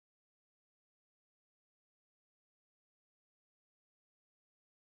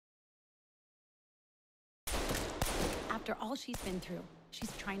After all she's been through,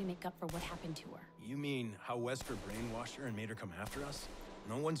 she's trying to make up for what happened to her. You mean how Wesker brainwashed her and made her come after us?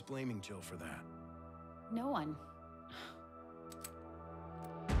 No one's blaming Jill for that. No one.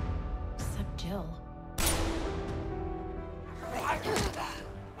 Except Jill.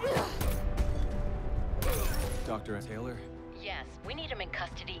 Dr. Taylor? Yes, we need him in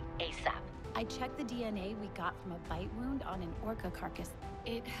custody ASAP. I checked the DNA we got from a bite wound on an orca carcass.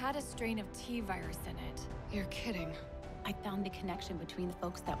 It had a strain of T virus in it. You're kidding. I found the connection between the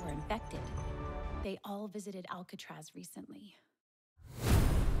folks that were infected. They all visited Alcatraz recently.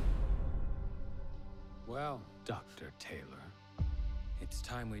 Well, Dr. Taylor, it's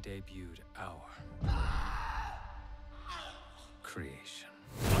time we debuted our creation.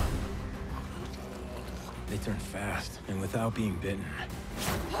 They turn fast, and without being bitten.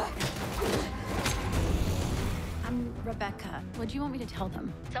 I'm Rebecca. What do you want me to tell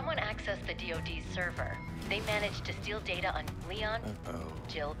them? Someone accessed the DoD's server. They managed to steal data on Leon,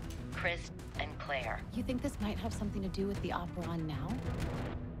 Jill, Chris, and Claire. You think this might have something to do with the Operon now?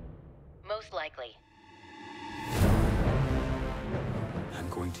 Most likely. I'm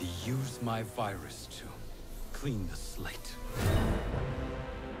going to use my virus to clean the slate.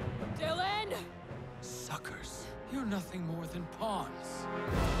 Dylan! Suckers, you're nothing more than pawns.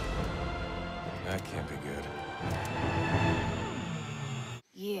 That can't be good.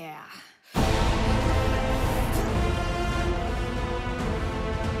 Yeah.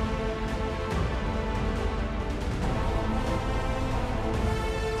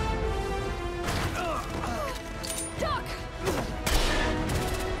 Duck!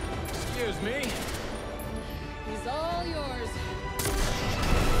 Excuse me? He's all yours.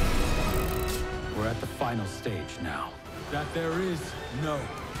 We're at the final stage now. That there is no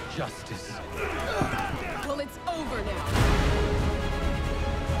justice. Well, it's over now.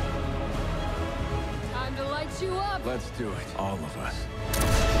 Time to light you up. Let's do it. All of us.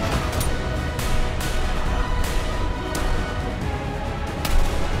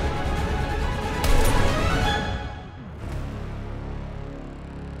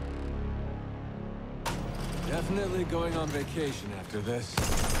 Definitely going on vacation after this.